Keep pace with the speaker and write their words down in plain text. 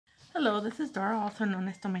Hello, this is Dara, also known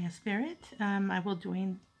as Tomaya Spirit. I will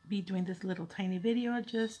be doing this little tiny video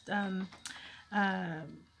just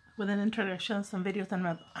with an introduction of some videos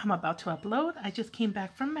I'm about to upload. I just came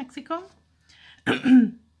back from Mexico.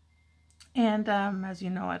 And as you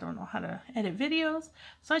know, I don't know how to edit videos.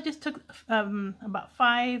 So I just took about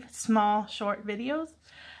 5 small short videos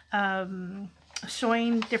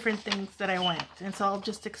showing different things that I went. And so I'll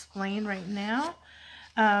just explain right now.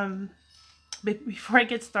 Before I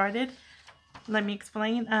get started, let me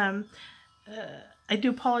explain. I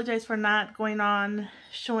do apologize for not going on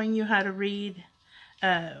showing you how to read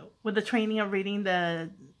with the training of reading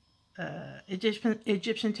the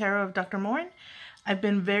Egyptian Tarot of Dr. Moorne. I've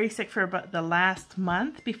been very sick for about the last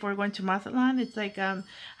month before going to Mazatlan. It's like I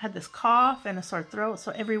had this cough and a sore throat,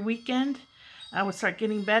 so every weekend I would start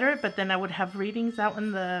getting better, but then I would have readings out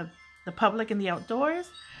in the public in the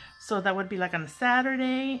outdoors. So that would be like on a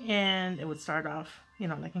Saturday, and it would start off, you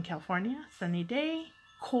know, like in California, sunny day,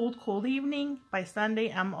 cold evening. By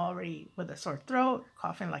Sunday, I'm already with a sore throat,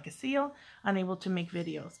 coughing like a seal, unable to make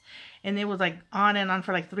videos. And it was like on and on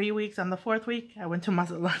for like 3 weeks. On the 4th week, I went to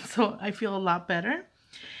Mazatlan, so I feel a lot better.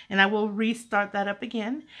 And I will restart that up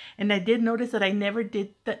again. And I did notice that I never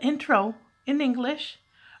did the intro in English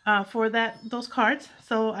for those cards,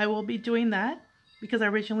 so I will be doing that, because I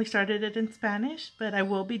originally started it in Spanish, but I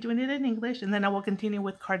will be doing it in English, and then I will continue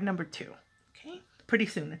with card number 2, okay? Pretty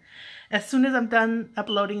soon. As soon as I'm done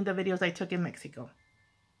uploading the videos I took in Mexico.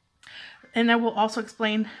 And I will also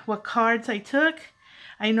explain what cards I took.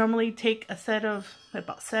 I normally take a set of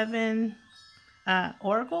about 7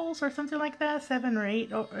 oracles or something like that, 7 or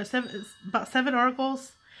 8, or 7, about 7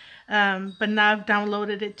 oracles. But now I've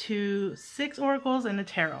downloaded it to 6 oracles and a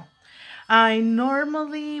tarot. I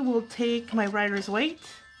normally will take my Rider's Waite,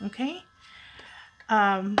 okay?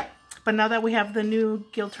 But now that we have the new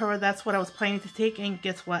gilltarot, that's what I was planning to take, and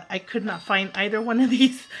guess what? I could not find either one of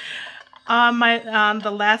these. On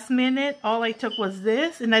the last minute, all I took was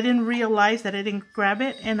this, and I didn't realize that I didn't grab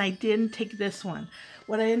it, and I didn't take this one.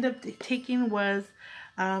 What I ended up taking was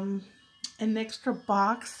an extra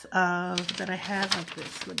box that I have like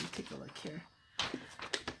this. Let me take a look here.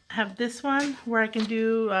 I have this one where I can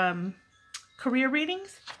do career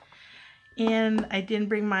readings, and I didn't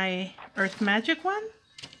bring my earthmagic one,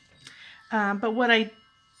 but what I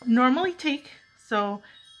normally take, so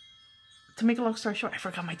to make a long story short, I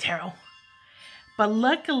forgot my tarot, but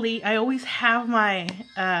luckily I always have my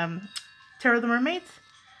Tarot of the Mermaids,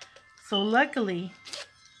 so luckily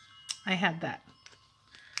I had that.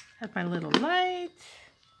 I have my little light,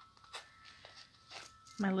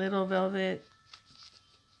 my little velvet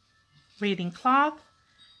reading cloth,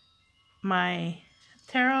 my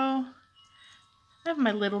tarot. I have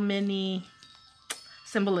my little mini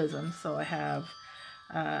symbolism. So I have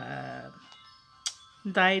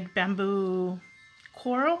dyed bamboo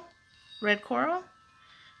coral, red coral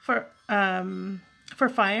for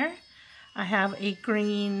fire. I have a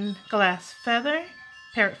green glass feather,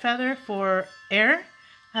 parrot feather for air.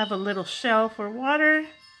 I have a little shell for water,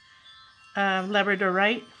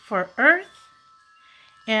 labradorite for earth,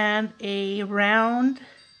 and a round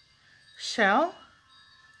shell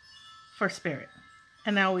for spirit.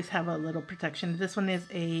 And I always have a little protection. This one is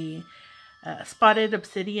a spotted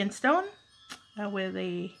obsidian stone with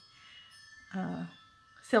a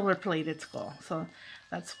silver plated skull. So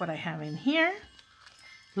that's what I have in here.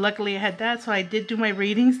 Luckily I had that, so I did do my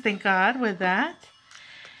readings, thank God, with that.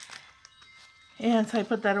 And so I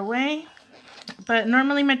put that away. But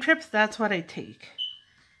normally my trips, that's what I take.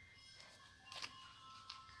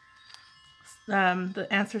 The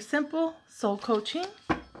answer simple, soul coaching,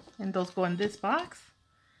 and those go in this box.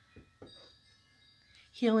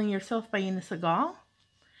 Healing Yourself by Ina Segal.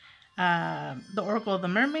 The Oracle of the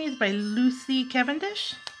Mermaids by Lucy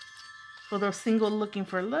Cavendish. For those single looking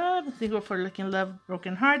for love, single for looking love,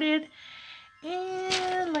 brokenhearted.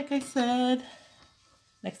 And like I said,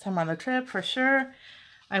 next time on the trip, for sure,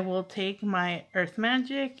 I will take my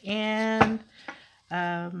earthmagic and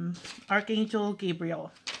Archangel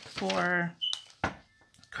Gabriel for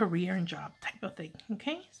career and job type of thing.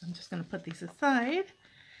 Okay, so I'm just going to put these aside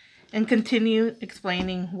and continue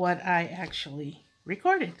explaining what I actually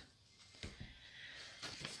recorded.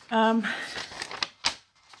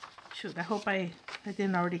 Shoot, I hope I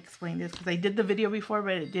didn't already explain this, because I did the video before,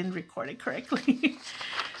 but it didn't record it correctly.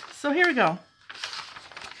 So here we go.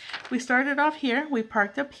 We started off here. We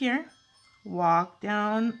parked up here, walked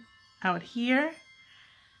down out here,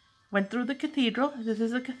 went through the cathedral. This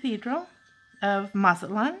is a cathedral of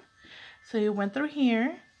Mazatlan. So you went through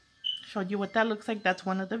here, showed you what that looks like. That's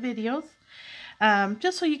one of the videos,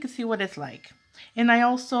 just so you can see what it's like. And I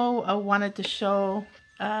also wanted to show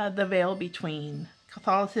the veil between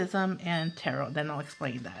Catholicism and tarot. Then I'll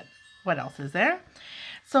explain that. What else is there?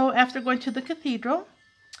 So after going to the cathedral,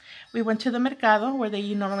 we went to the mercado, where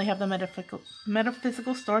they normally have the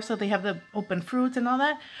metaphysical store, so they have the open fruits and all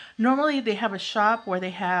that. Normally they have a shop where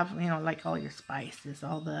they have, you know, like all your spices,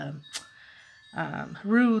 all the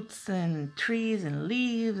roots and trees and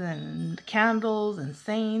leaves and candles and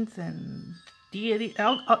saints and deity.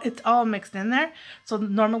 It's all mixed in there. So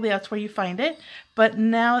normally that's where you find it. But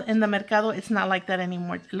now in the mercado, it's not like that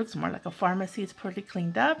anymore. It looks more like a pharmacy. It's pretty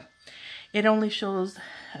cleaned up. It only shows,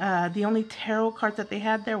 the only tarot cards that they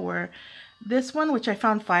had there were this one, which I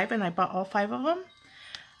found 5, and I bought all 5 of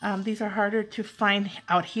them. These are harder to find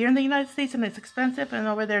out here in the United States, and it's expensive, and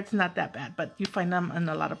over there it's not that bad, but you find them in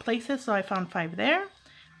a lot of places. So I found 5 there.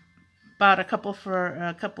 Bought a couple for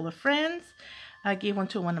a couple of friends. I gave one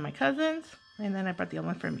to one of my cousins, and then I brought the other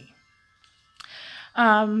one for me.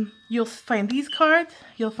 You'll find these cards.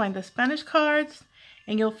 You'll find the Spanish cards.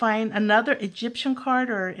 And you'll find another Egyptian card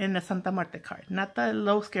or in a Santa Muerte card. Not the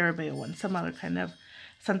Low Scarabeo one. Some other kind of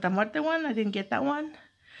Santa Muerte one. I didn't get that one.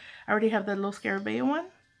 I already have the Low Scarabeo one.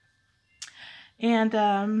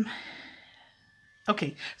 And,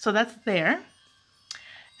 okay. So that's there.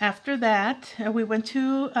 After that, we went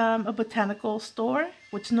to a botanical store.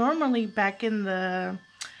 Which normally back in the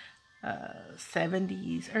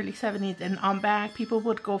 70s, early 70s and on back, people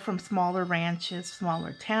would go from smaller ranches,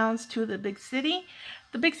 smaller towns to the big city.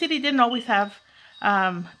 The big city didn't always have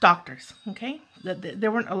doctors, okay?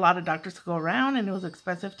 There weren't a lot of doctors to go around, and it was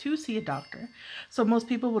expensive to see a doctor. So most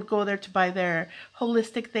people would go there to buy their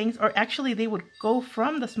holistic things, or actually they would go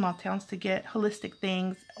from the small towns to get holistic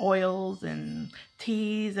things, oils and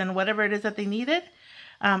teas and whatever it is that they needed.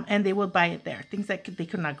 And they would buy it there. Things that they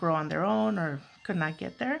could not grow on their own or could not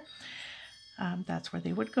get there. That's where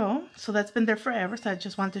they would go. So that's been there forever. So I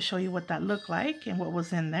just wanted to show you what that looked like and what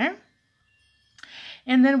was in there.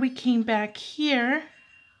 And then we came back here,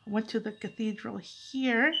 went to the cathedral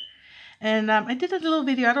here. And I did a little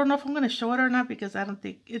video. I don't know if I'm going to show it or not, because I don't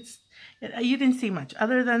think you didn't see much.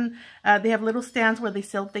 Other than they have little stands where they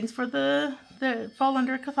sell things for the fall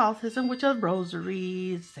under Catholicism, which are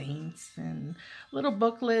rosaries, saints, and little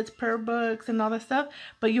booklets, prayer books, and all that stuff.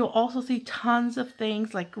 But you'll also see tons of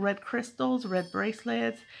things like red crystals, red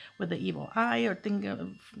bracelets with the evil eye, or things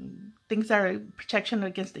that are protection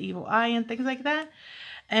against the evil eye and things like that.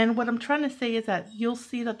 And what I'm trying to say is that you'll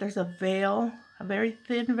see that there's a veil, a very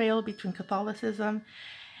thin veil between Catholicism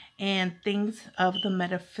and things of the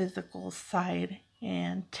metaphysical side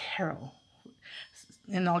and tarot.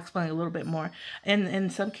 And I'll explain a little bit more. And in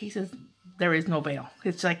some cases, there is no veil.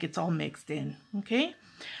 It's like it's all mixed in. Okay?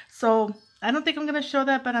 So I don't think I'm going to show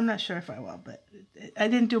that, but I'm not sure if I will. But I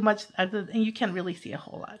didn't do much, and you can't really see a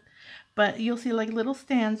whole lot. But you'll see like little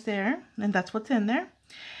stands there, and that's what's in there.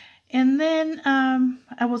 And then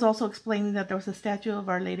I was also explaining that there was a statue of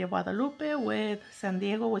Our Lady of Guadalupe with San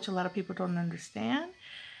Diego, which a lot of people don't understand.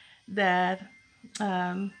 That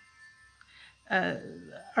Our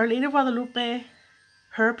Lady of Guadalupe,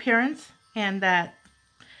 her appearance, and that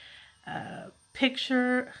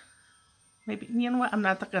picture, maybe, you know what, I'm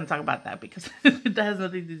not going to talk about that because that has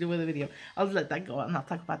nothing to do with the video. I'll just let that go and I'll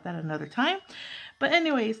talk about that another time. But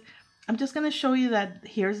anyways, I'm just going to show you that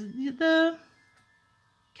here's the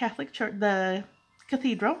Catholic Church, the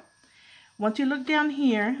cathedral. Once you look down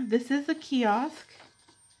here, this is a kiosk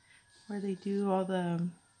where they do all the,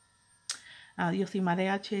 you'll see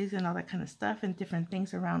mariachis and all that kind of stuff and different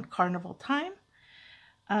things around carnival time.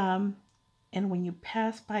 And when you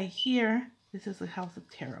pass by here, this is the House of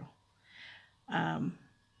Tarot. I'm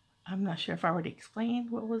not sure if I already explained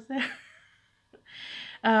what was there.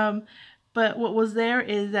 But what was there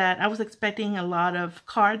is that I was expecting a lot of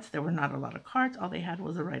cards. There were not a lot of cards. All they had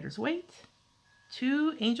was a Rider's Waite,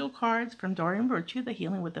 2 angel cards from Doreen Virtue, the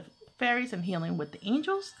healing with the fairies and healing with the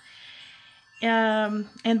angels. And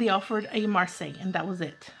they offered a Marseille, and that was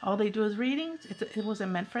it. All they do is readings. It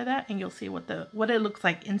wasn't meant for that, and you'll see what it looks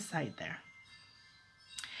like inside there.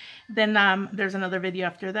 Then there's another video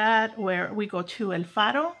after that where we go to El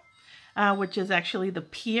Faro, which is actually the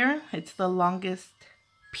pier. It's the longest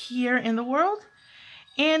pier in the world,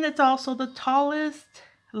 and it's also the tallest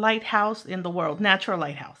lighthouse in the world, natural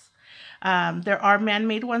lighthouse. There are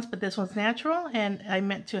man-made ones, but this one's natural, and I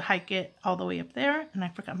meant to hike it all the way up there, and I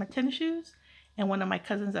forgot my tennis shoes, and one of my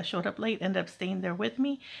cousins that showed up late ended up staying there with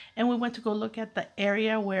me, and we went to go look at the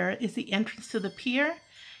area where is the entrance to the pier.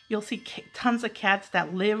 You'll see tons of cats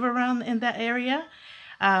that live around in that area.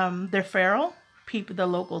 They're feral. The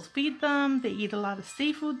locals feed them. They eat a lot of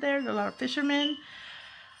seafood there. There are a lot of fishermen.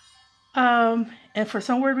 And for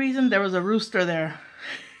some weird reason, there was a rooster there.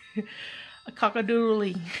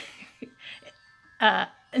 cockadoodling.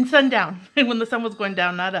 And sundown, when the sun was going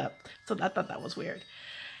down, not up. So I thought that was weird.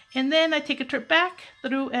 And then I take a trip back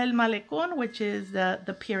through El Malecón, which is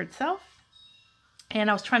the pier itself. And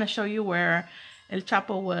I was trying to show you where El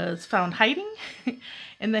Chapo was found hiding.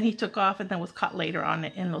 And then he took off and then was caught later on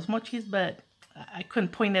in Los Mochis, but I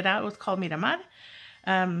couldn't point it out. It was called Miramar.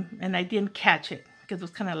 And I didn't catch it because it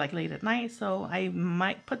was kind of like late at night. So I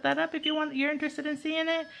might put that up if you're interested in seeing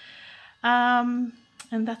it. And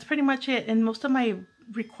that's pretty much it. And most of my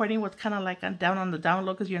recording was kind of like down on the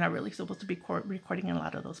download because you're not really supposed to be recording in a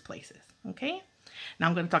lot of those places. Okay? Now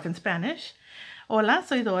I'm going to talk in Spanish. Hola,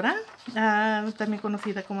 soy Dora, también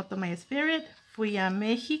conocida como My Spirit. Fui a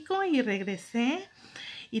México y regresé.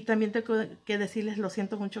 Y también tengo que decirles, lo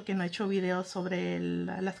siento mucho que no he hecho videos sobre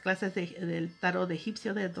las clases del Tarot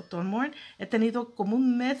Egipcio de Dr. Moorne. He tenido como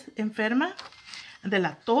un mes enferma de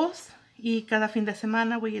la tos y cada fin de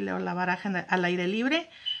semana voy y leo la baraja al aire libre.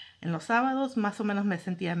 En los sábados más o menos me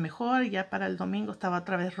sentía mejor. Ya para el domingo estaba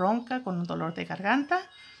otra vez ronca con un dolor de garganta.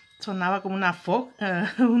 Sonaba como una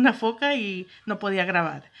foca y no podía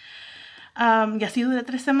grabar. Y así duré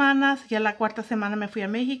 3 semanas. Ya la 4ª semana me fui a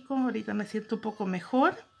México. Ahorita me siento un poco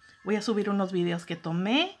mejor. Voy a subir unos videos que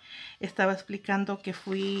tomé. Estaba explicando que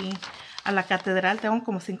fui a la catedral. Tengo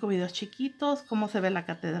como 5 videos chiquitos. Cómo se ve la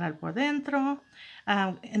catedral por dentro.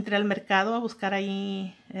 Entré al mercado a buscar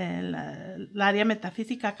ahí. La área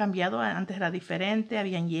metafísica ha cambiado. Antes era diferente.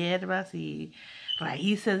 Habían hierbas y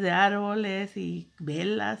raíces de árboles y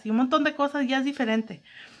velas y un montón de cosas. Ya es diferente.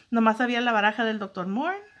 Nomás había la baraja del Dr.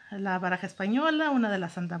 Moorne, la baraja española, una de la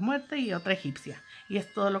Santa Muerte y otra egipcia. Y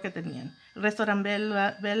es todo lo que tenían. El resto eran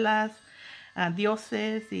velas,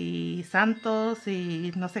 dioses y santos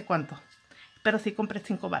y no sé cuánto. Pero sí compré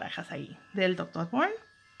 5 barajas ahí del Dr. Moorne.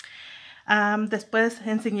 Después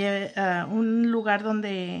enseñé un lugar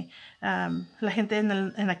donde la gente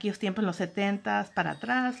en aquellos tiempos, en los 70s para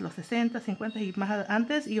atrás, los 60, 50 y más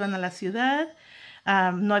antes, iban a la ciudad.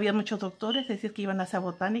 No había muchos doctores, es decir, que iban a hacer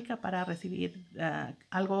botánica para recibir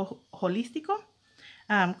algo holístico,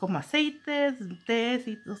 como aceites, tés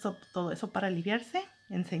y todo eso para aliviarse.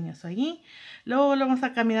 Enseño eso allí. Luego vamos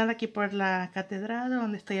a caminar aquí por la catedral,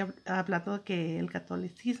 donde estoy hablando que el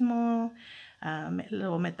catolicismo,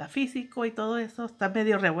 lo metafísico y todo eso está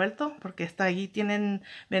medio revuelto, porque está allí, tienen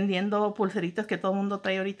vendiendo pulseritas que todo el mundo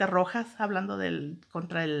trae ahorita rojas, hablando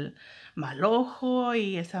contra el mal ojo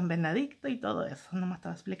y el San Benedicto y todo eso. Nomás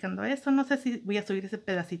estaba explicando eso. No sé si voy a subir ese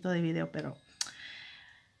pedacito de video, pero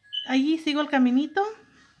allí sigo el caminito.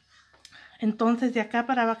 Entonces de acá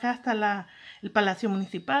para acá hasta el Palacio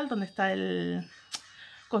Municipal, donde está el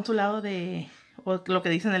consulado o lo que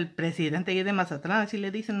dicen el presidente ahí de Mazatlan, así le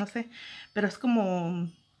dicen, no sé, pero es como,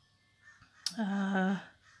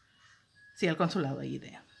 sí, el consulado ahí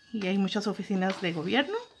y hay muchas oficinas de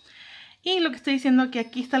gobierno. Y lo que estoy diciendo que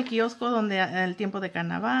aquí está el kiosco donde el tiempo de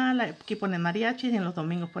carnaval, aquí ponen mariachis y en los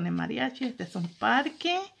domingos ponen mariachis. Este es un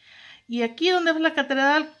parque. Y aquí donde ves la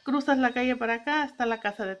catedral, cruzas la calle para acá, está la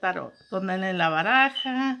casa de tarot, donde en la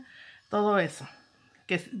baraja, todo eso.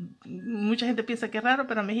 Que mucha gente piensa que es raro,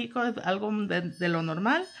 pero en México es algo de lo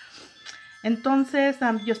normal. Entonces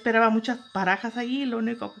yo esperaba muchas barajas allí. Lo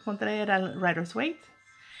único que encontré era el Rider's Waite.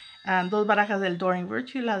 2 barajas del Enduring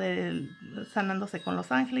Virtue, la de sanándose con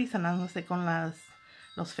los ángeles y sanándose con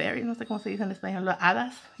los fairies, no sé cómo se dice en español, las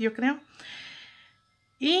hadas, yo creo.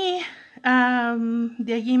 Y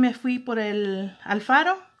de allí me fui por al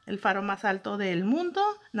faro, el faro más alto del mundo,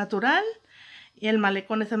 natural. Y el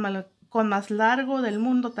malecón es el malecón más largo del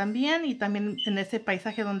mundo también. Y también en ese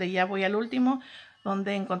paisaje donde ya voy al último,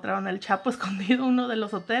 donde encontraron el Chapo escondido, uno de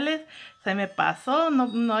los hoteles. Se me pasó,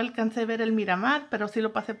 no alcancé a ver el Miramar, pero sí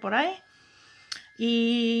lo pasé por ahí.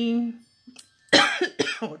 Y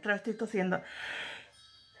otra vez estoy tosiendo.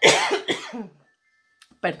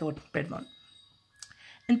 Perdón.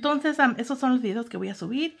 Entonces, esos son los videos que voy a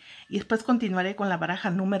subir. Y después continuaré con la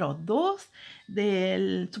baraja número 2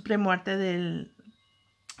 del Supremo Arte de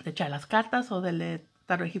echar las cartas o del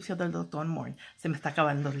Tarot Egipcio del Dr. Moorne. Se me está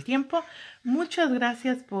acabando el tiempo. Muchas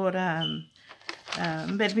gracias por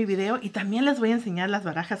ver mi video. Y también les voy a enseñar las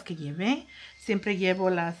barajas que llevé. Siempre llevo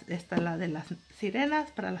la de las sirenas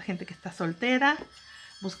para la gente que está soltera,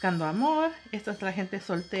 buscando amor. Esta es la gente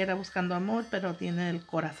soltera buscando amor, pero tiene el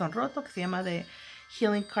corazón roto, que se llama de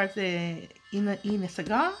Healing Cards de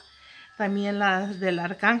Inesaga. También las del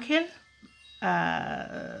Arcángel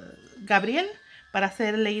Gabriel, para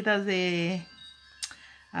hacer leídas de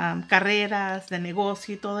carreras, de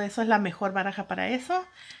negocio y todo eso. Es la mejor baraja para eso.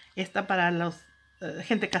 Esta para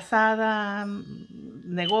gente casada,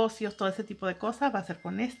 negocios, todo ese tipo de cosas, va a ser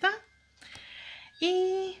con esta.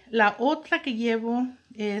 Y la otra que llevo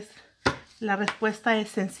es, la respuesta es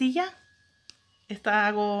sencilla. Esta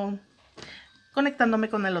hago conectándome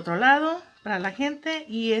con el otro lado para la gente.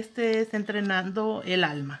 Y este es entrenando el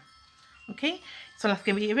alma. ¿Ok? Son las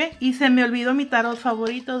que me llevé. Y se me olvidó mi tarot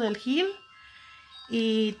favorito del Heal.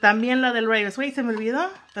 Y también la del Regresar. Se me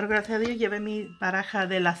olvidó. Pero gracias a Dios llevé mi baraja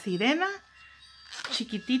de la sirena.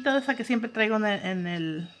 Chiquitita, esa que siempre traigo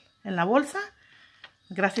en la bolsa.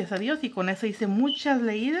 Gracias a Dios. Y con eso hice muchas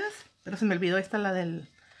leídas. Pero se me olvidó esta, la del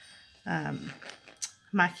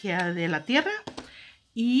magia de la tierra.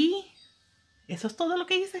 Y eso es todo lo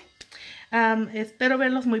que hice. Espero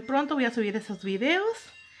verlos muy pronto. Voy a subir esos videos.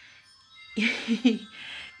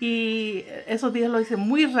 Y esos videos los hice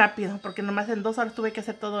muy rápido. Porque nomás en 2 horas tuve que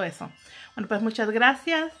hacer todo eso. Bueno, pues muchas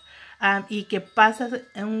gracias. Y que pases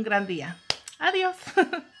un gran día. Adiós.